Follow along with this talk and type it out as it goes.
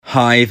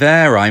Hi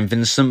there, I'm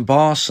Vincent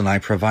Boss and I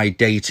provide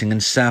dating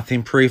and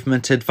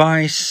self-improvement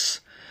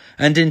advice.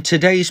 And in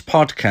today's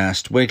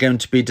podcast, we're going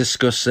to be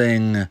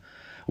discussing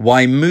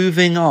why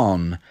moving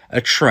on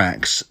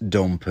attracts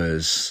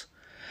dumpers.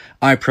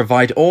 I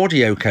provide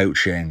audio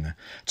coaching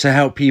to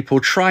help people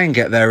try and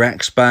get their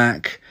ex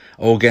back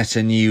or get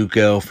a new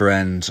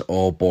girlfriend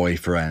or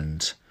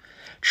boyfriend.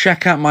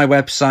 Check out my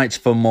website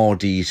for more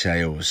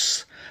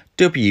details.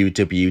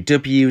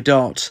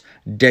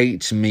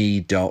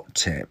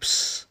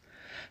 www.dateme.tips.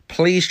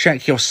 Please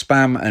check your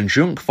spam and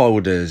junk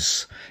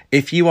folders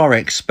if you are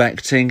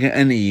expecting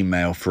an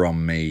email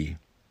from me.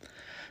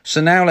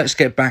 So now let's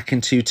get back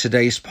into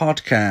today's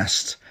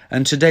podcast,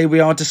 and today we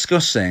are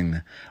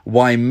discussing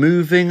why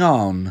moving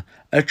on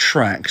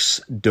attracts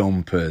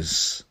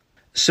dumpers.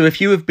 So if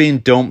you have been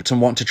dumped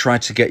and want to try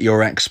to get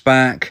your ex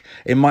back,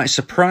 it might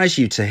surprise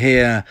you to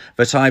hear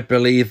that I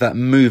believe that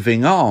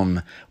moving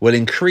on will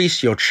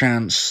increase your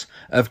chance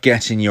of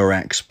getting your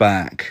ex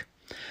back.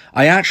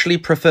 I actually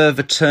prefer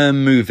the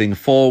term moving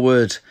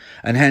forward,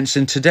 and hence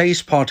in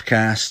today's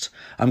podcast,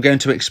 I'm going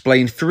to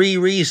explain 3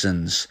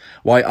 reasons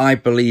why I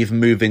believe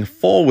moving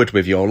forward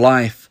with your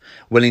life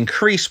will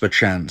increase the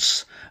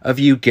chance of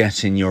you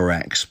getting your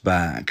ex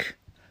back.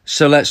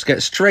 So let's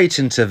get straight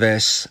into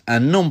this,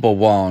 and number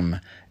 1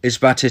 is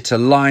that it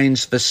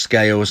aligns the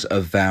scales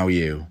of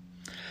value.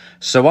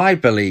 So I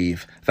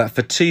believe that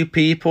for 2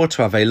 people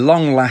to have a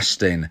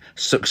long-lasting,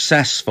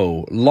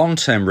 successful,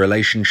 long-term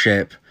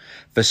relationship,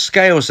 the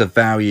scales of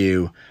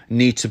value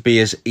need to be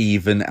as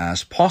even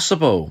as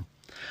possible.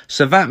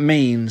 So that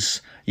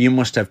means you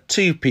must have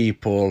 2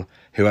 people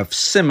who have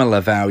similar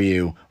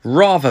value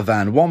rather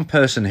than one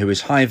person who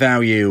is high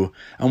value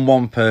and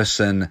one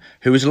person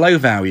who is low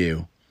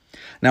value.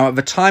 Now, at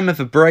the time of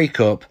a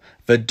breakup,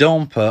 the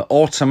dumper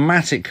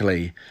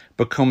automatically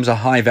becomes a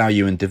high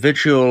value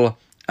individual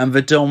and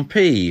the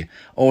dumpee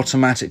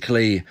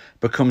automatically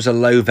becomes a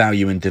low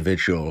value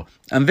individual.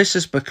 And this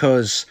is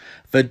because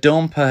the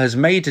dumper has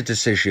made a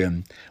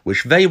decision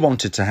which they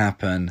wanted to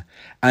happen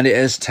and it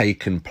has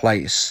taken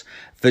place.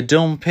 The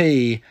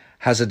dumpee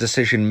has a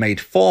decision made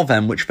for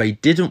them which they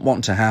didn't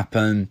want to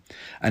happen,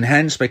 and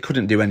hence they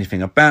couldn't do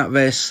anything about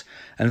this,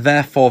 and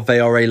therefore they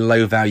are a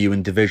low value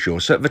individual.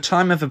 So at the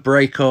time of a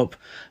breakup,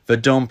 the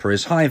dumper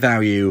is high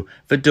value,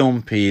 the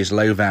dumpee is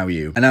low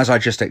value. And as I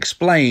just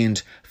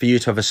explained, for you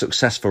to have a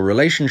successful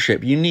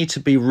relationship, you need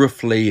to be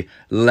roughly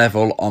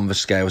level on the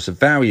scales of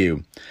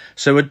value.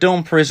 So a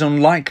dumper is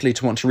unlikely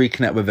to want to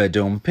reconnect with their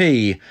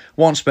dumpee.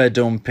 Once their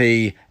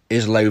dumpee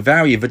is low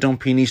value, the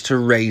dumpee needs to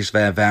raise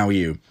their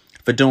value.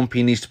 The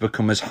dumpee needs to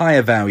become as high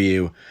a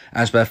value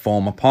as their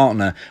former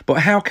partner. But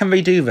how can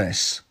they do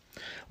this?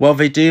 Well,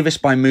 they do this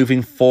by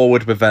moving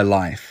forward with their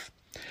life.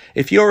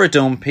 If you're a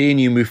dumpee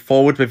and you move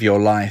forward with your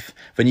life,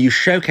 then you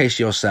showcase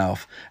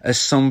yourself as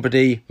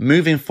somebody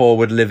moving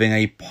forward, living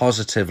a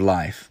positive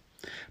life.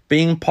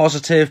 Being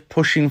positive,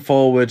 pushing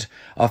forward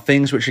are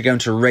things which are going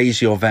to raise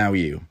your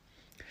value.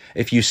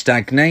 If you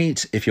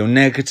stagnate, if you're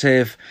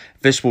negative,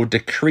 this will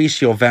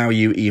decrease your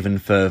value even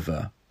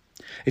further.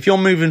 If you're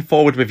moving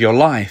forward with your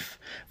life,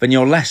 then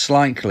you're less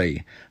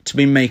likely to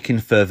be making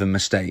further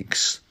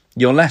mistakes.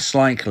 You're less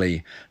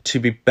likely to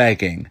be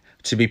begging,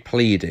 to be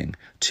pleading,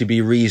 to be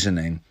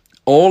reasoning.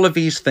 All of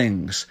these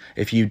things,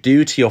 if you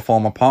do to your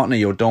former partner,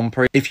 your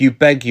dumper, if you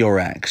beg your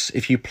ex,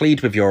 if you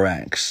plead with your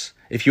ex,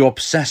 if you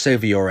obsess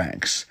over your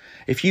ex,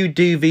 if you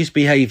do these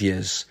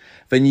behaviours,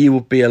 then you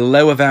will be a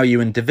lower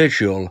value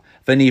individual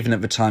than even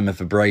at the time of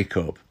the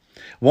breakup.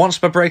 Once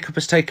the breakup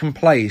has taken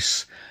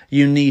place,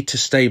 you need to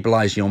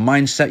stabilise your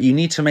mindset. You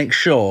need to make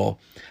sure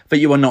that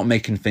you are not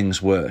making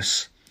things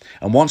worse.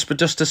 And once the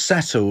dust has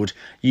settled,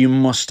 you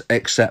must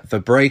accept the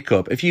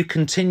breakup. If you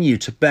continue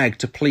to beg,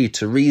 to plead,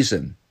 to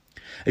reason,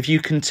 if you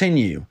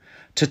continue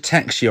to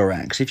text your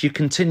ex, if you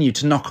continue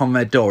to knock on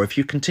their door, if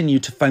you continue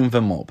to phone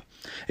them up,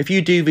 if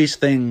you do these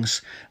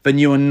things, then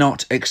you are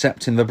not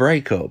accepting the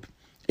breakup.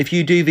 If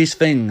you do these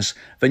things,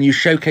 then you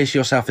showcase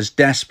yourself as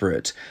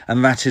desperate,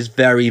 and that is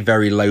very,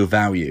 very low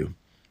value.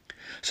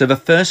 So the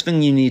first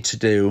thing you need to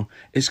do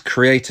is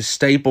create a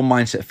stable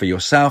mindset for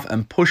yourself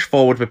and push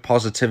forward with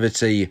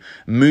positivity,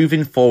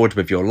 moving forward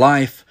with your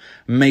life,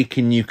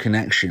 making new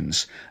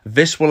connections.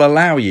 This will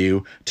allow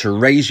you to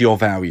raise your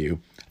value.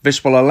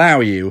 This will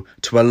allow you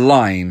to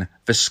align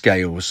the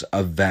scales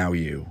of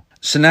value.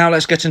 So now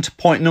let's get into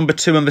point number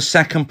 2 and the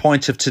second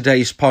point of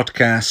today's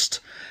podcast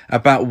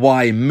about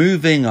why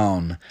moving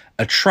on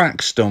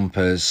attracts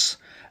dumpers.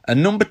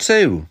 And number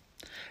 2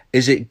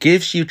 is it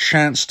gives you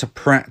chance to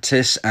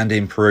practice and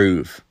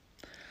improve.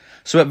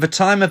 So at the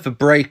time of the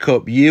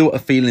breakup, you are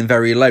feeling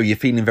very low, you're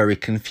feeling very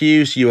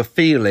confused, you are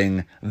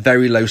feeling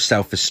very low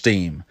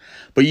self-esteem.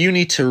 But you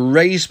need to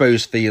raise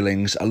those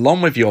feelings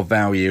along with your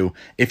value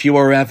if you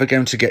are ever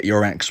going to get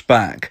your ex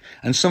back.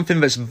 And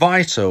something that's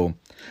vital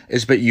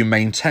is that you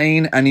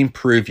maintain and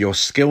improve your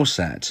skill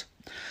set.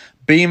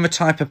 Being the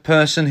type of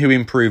person who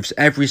improves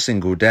every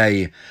single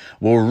day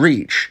will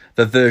reach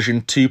the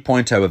version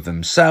 2.0 of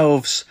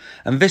themselves,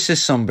 and this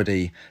is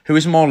somebody who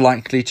is more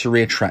likely to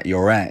reattract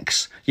your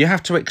ex. You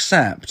have to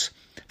accept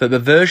that the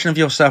version of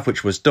yourself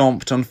which was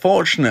dumped,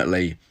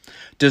 unfortunately,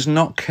 does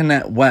not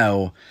connect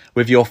well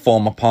with your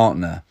former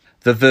partner.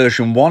 The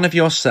version 1 of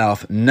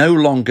yourself no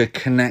longer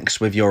connects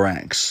with your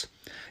ex.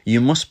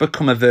 You must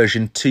become a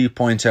version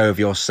 2.0 of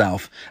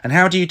yourself. And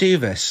how do you do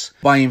this?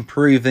 By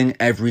improving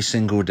every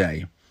single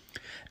day.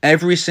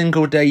 Every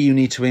single day you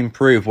need to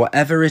improve,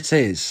 whatever it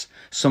is.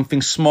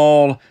 Something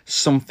small,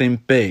 something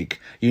big.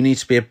 You need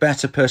to be a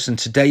better person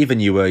today than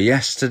you were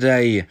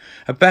yesterday.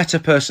 A better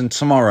person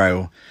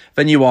tomorrow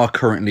than you are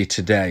currently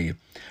today.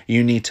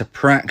 You need to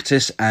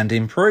practice and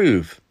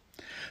improve.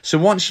 So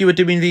once you are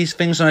doing these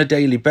things on a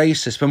daily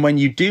basis, then when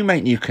you do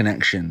make new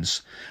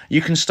connections,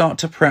 you can start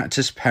to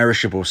practice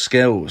perishable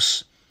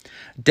skills.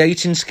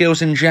 Dating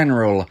skills in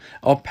general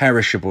are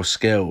perishable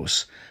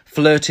skills.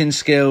 Flirting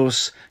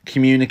skills,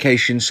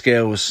 communication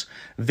skills,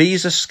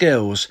 these are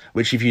skills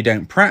which if you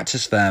don't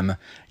practice them,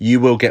 you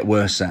will get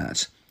worse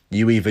at.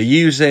 You either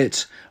use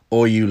it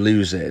or you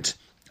lose it.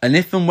 And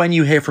if and when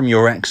you hear from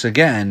your ex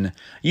again,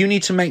 you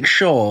need to make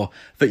sure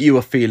that you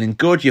are feeling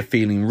good, you're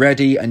feeling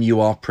ready, and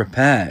you are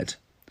prepared.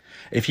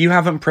 If you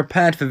haven't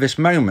prepared for this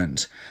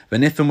moment,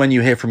 then if and when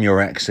you hear from your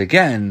ex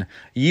again,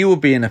 you will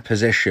be in a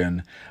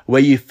position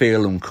where you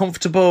feel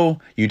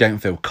uncomfortable, you don't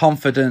feel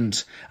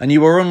confident, and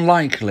you are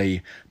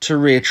unlikely to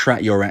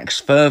reattract your ex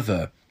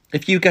further.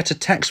 If you get a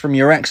text from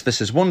your ex, this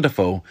is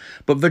wonderful,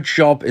 but the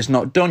job is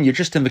not done. You're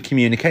just in the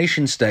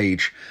communication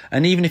stage.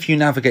 And even if you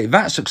navigate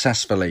that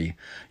successfully,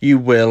 you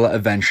will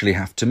eventually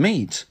have to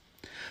meet.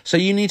 So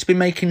you need to be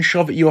making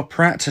sure that you are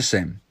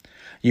practicing.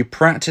 You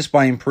practice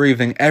by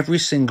improving every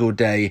single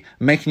day,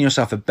 making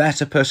yourself a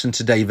better person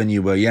today than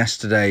you were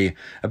yesterday,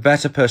 a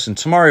better person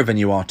tomorrow than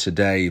you are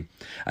today.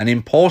 And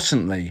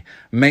importantly,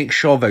 make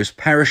sure those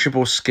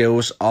perishable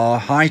skills are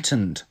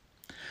heightened.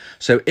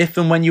 So if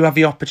and when you have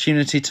the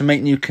opportunity to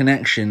make new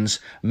connections,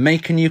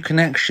 make new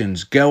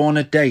connections, go on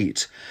a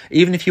date.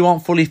 Even if you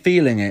aren't fully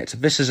feeling it,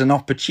 this is an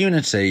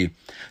opportunity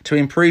to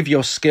improve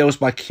your skills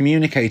by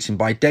communicating,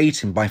 by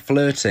dating, by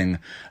flirting,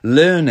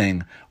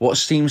 learning what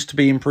seems to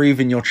be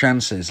improving your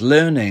chances,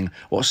 learning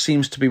what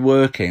seems to be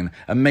working,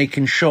 and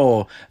making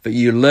sure that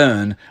you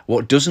learn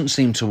what doesn't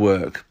seem to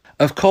work.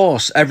 Of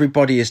course,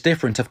 everybody is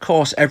different. Of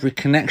course, every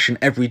connection,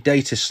 every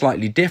date is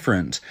slightly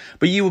different.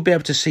 But you will be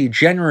able to see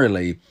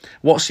generally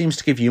what seems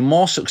to give you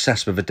more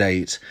success with a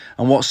date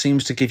and what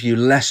seems to give you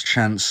less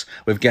chance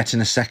with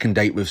getting a second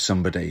date with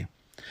somebody.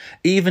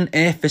 Even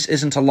if this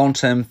isn't a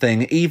long-term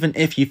thing, even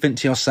if you think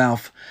to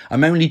yourself,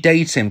 I'm only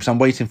dating because I'm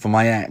waiting for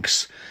my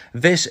ex,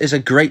 this is a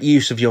great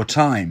use of your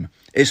time.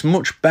 It's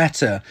much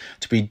better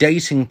to be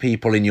dating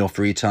people in your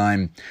free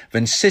time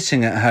than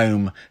sitting at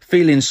home,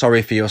 feeling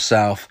sorry for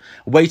yourself,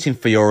 waiting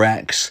for your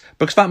ex,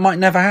 because that might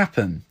never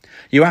happen.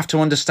 You have to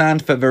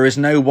understand that there is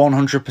no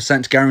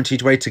 100%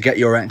 guaranteed way to get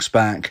your ex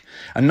back,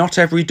 and not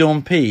every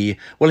dumpee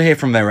will hear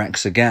from their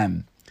ex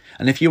again.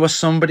 And if you are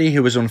somebody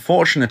who is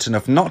unfortunate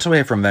enough not to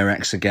hear from their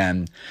ex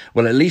again,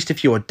 well, at least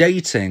if you are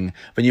dating,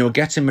 then you are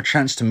getting a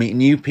chance to meet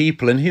new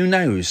people, and who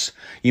knows,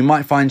 you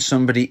might find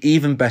somebody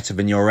even better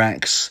than your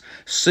ex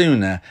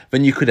sooner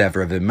than you could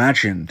ever have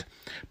imagined.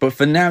 But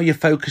for now, you're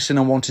focusing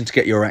on wanting to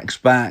get your ex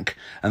back,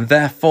 and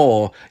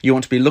therefore, you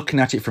want to be looking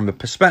at it from the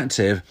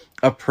perspective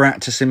of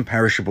practicing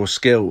perishable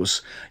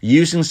skills,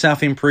 using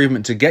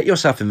self-improvement to get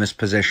yourself in this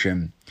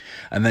position,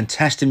 and then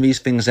testing these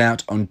things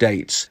out on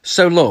dates.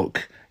 So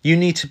look, you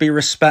need to be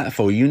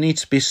respectful. You need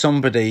to be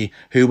somebody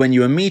who, when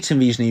you are meeting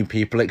these new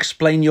people,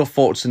 explain your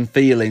thoughts and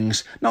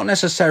feelings, not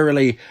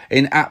necessarily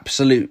in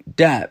absolute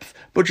depth,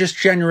 but just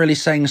generally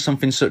saying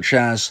something such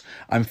as,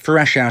 I'm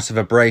fresh out of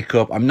a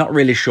breakup, I'm not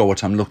really sure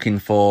what I'm looking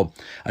for,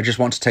 I just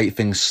want to take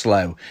things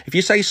slow. If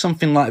you say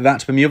something like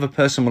that, then the other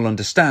person will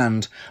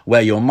understand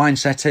where your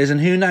mindset is,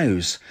 and who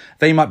knows,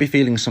 they might be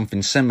feeling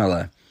something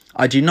similar.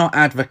 I do not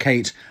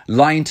advocate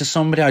lying to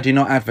somebody. I do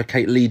not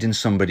advocate leading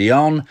somebody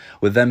on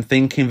with them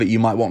thinking that you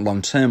might want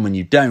long term when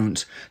you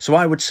don't. So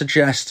I would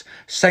suggest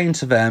saying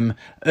to them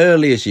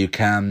early as you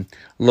can,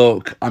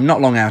 look, I'm not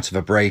long out of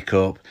a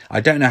breakup.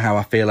 I don't know how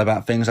I feel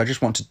about things. I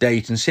just want to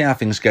date and see how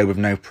things go with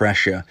no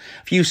pressure.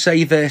 If you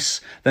say this,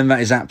 then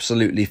that is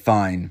absolutely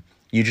fine.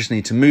 You just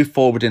need to move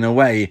forward in a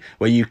way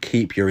where you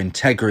keep your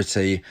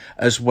integrity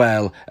as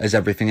well as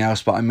everything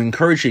else. But I'm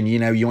encouraging,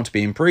 you want to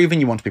be improving,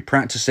 you want to be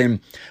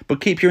practicing, but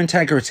keep your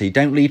integrity.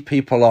 Don't lead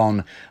people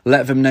on.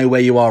 Let them know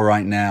where you are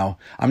right now.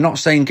 I'm not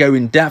saying go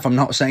in depth. I'm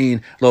not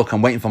saying, look,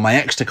 I'm waiting for my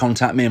ex to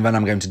contact me and then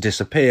I'm going to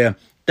disappear.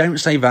 Don't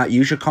say that.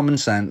 Use your common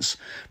sense.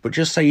 But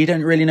just say you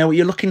don't really know what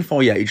you're looking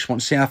for yet. You just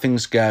want to see how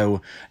things go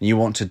and you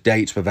want to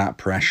date without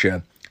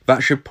pressure.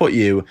 That should put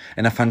you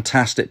in a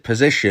fantastic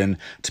position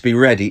to be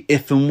ready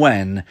if and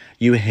when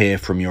you hear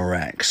from your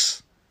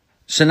ex.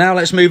 So now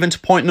let's move into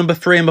point number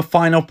 3 and the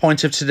final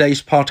point of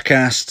today's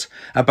podcast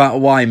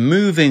about why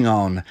moving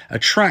on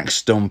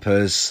attracts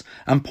dumpers.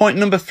 And point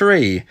number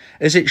 3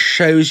 is it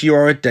shows you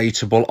are a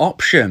dateable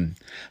option.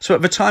 So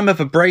at the time of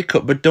a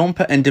breakup, the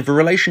dumper ended the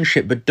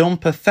relationship. The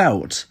dumper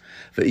felt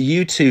that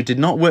you two did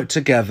not work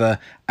together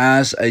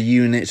as a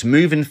unit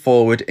moving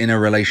forward in a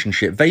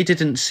relationship. They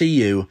didn't see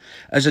you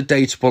as a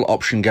dateable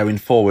option going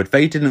forward.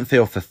 They didn't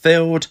feel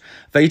fulfilled.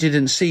 They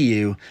didn't see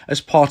you as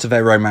part of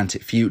their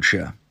romantic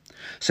future.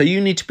 So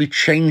you need to be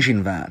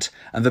changing that.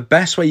 And the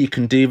best way you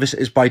can do this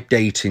is by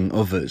dating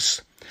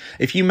others.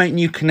 If you make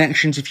new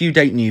connections, if you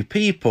date new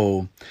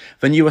people,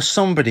 then you are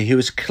somebody who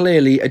is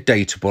clearly a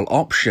dateable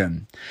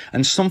option.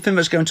 And something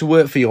that's going to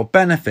work for your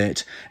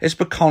benefit is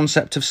the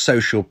concept of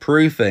social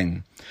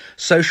proofing.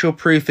 Social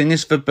proofing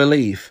is the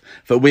belief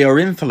that we are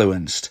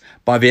influenced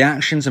by the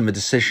actions and the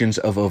decisions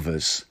of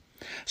others.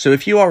 So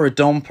if you are a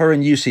dumper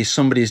and you see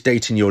somebody is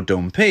dating your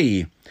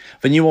dumpee,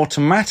 then you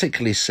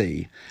automatically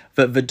see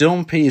that the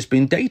dumpee has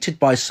been dated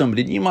by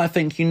somebody. And you might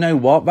think, you know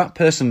what, that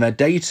person they're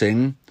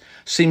dating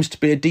seems to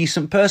be a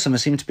decent person. They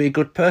seem to be a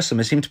good person.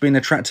 They seem to be an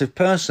attractive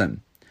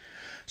person.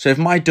 So if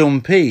my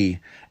dumpee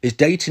is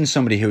dating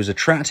somebody who is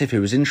attractive,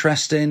 who is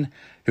interesting,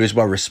 who is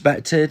well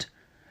respected,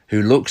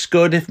 who looks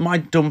good, if my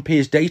dumpee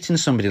is dating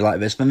somebody like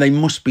this, then they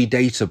must be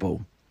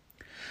dateable.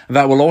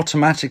 That will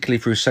automatically,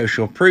 through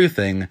social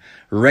proofing,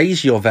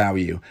 raise your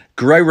value,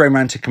 grow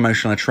romantic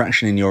emotional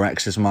attraction in your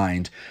ex's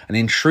mind, and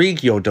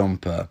intrigue your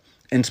dumper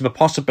into the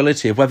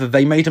possibility of whether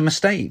they made a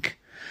mistake.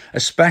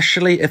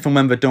 Especially if and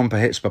when the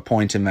dumper hits the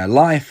point in their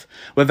life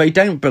where they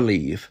don't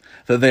believe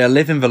that they are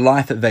living the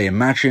life that they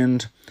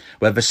imagined,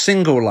 where the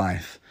single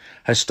life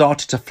has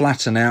started to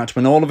flatten out,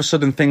 when all of a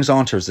sudden things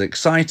aren't as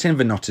exciting,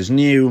 they're not as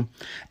new,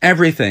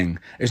 everything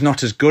is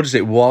not as good as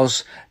it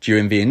was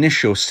during the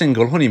initial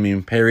single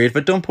honeymoon period.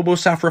 The dumper will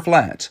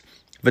self-reflect.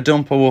 The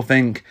dumper will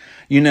think,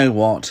 you know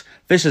what,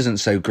 this isn't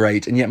so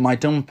great, and yet my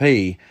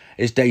dumpee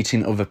is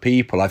dating other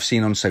people I've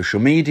seen on social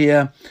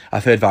media,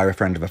 I've heard via a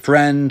friend of a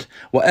friend.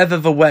 Whatever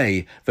the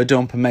way the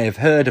dumper may have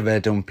heard of their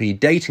dumpee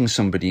dating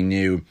somebody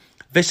new,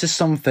 this is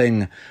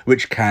something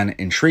which can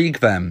intrigue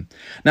them.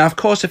 Now, of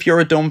course, if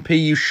you're a dumpee,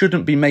 you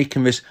shouldn't be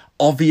making this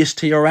obvious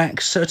to your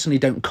ex. Certainly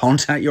don't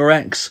contact your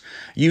ex.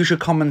 Use your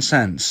common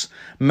sense.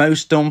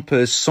 Most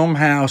dumpers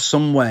somehow,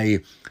 some way,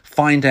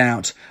 find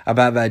out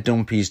about their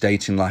dumpee's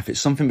dating life.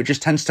 It's something that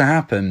just tends to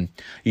happen.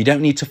 You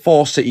don't need to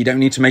force it. You don't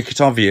need to make it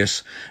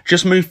obvious.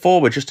 Just move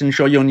forward. Just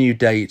enjoy your new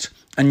date,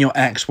 and your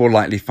ex will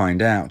likely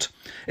find out.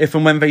 If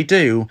and when they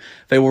do,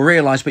 they will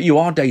realise that you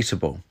are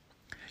dateable.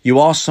 You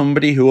are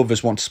somebody who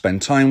others want to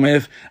spend time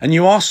with, and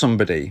you are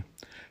somebody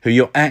who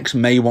your ex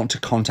may want to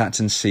contact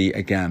and see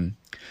again.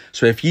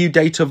 So if you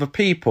date other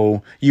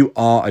people, you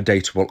are a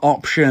dateable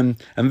option,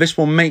 and this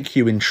will make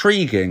you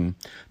intriguing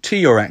to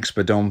your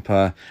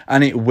ex-dumper,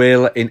 and it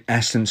will, in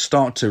essence,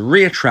 start to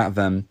re-attract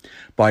them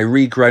by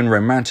regrown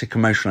romantic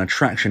emotional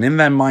attraction in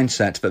their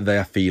mindset that they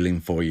are feeling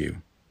for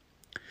you.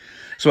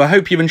 So I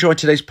hope you've enjoyed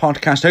today's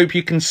podcast. I hope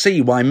you can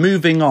see why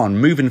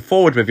moving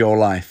forward with your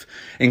life,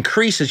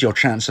 increases your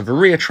chance of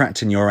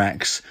re-attracting your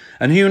ex.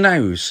 And who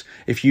knows,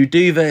 if you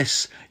do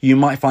this, you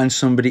might find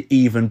somebody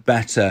even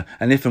better.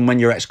 And if and when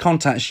your ex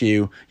contacts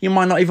you, you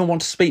might not even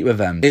want to speak with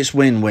them. It's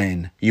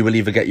win-win. You will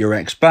either get your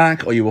ex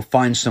back or you will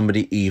find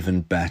somebody even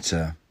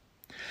better.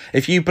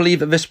 If you believe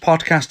that this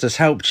podcast has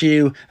helped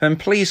you, then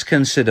please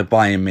consider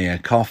buying me a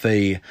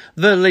coffee.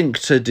 The link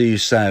to do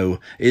so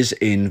is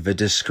in the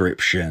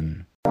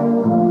description.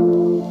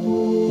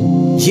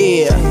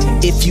 Yeah,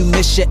 if you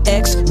miss your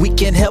ex, we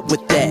can help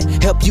with that.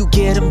 Help you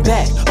get him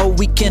back, or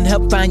we can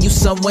help find you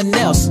someone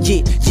else.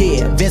 Yeah,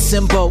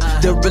 Vincent Bo,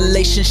 the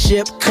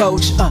relationship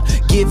coach,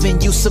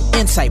 giving you some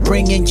insight,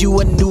 bringing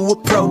you a new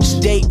approach.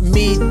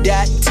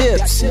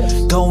 DateMe.tips,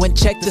 go and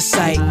check the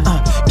site,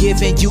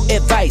 giving you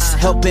advice,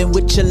 helping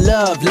with your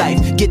love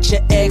life. Get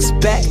your ex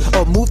back,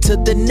 or move to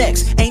the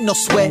next. Ain't no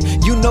sweat,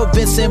 you know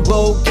Vincent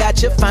Bo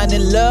got you.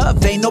 Finding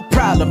love ain't no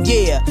problem.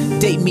 Yeah,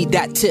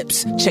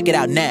 DateMe.tips, check it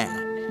out now.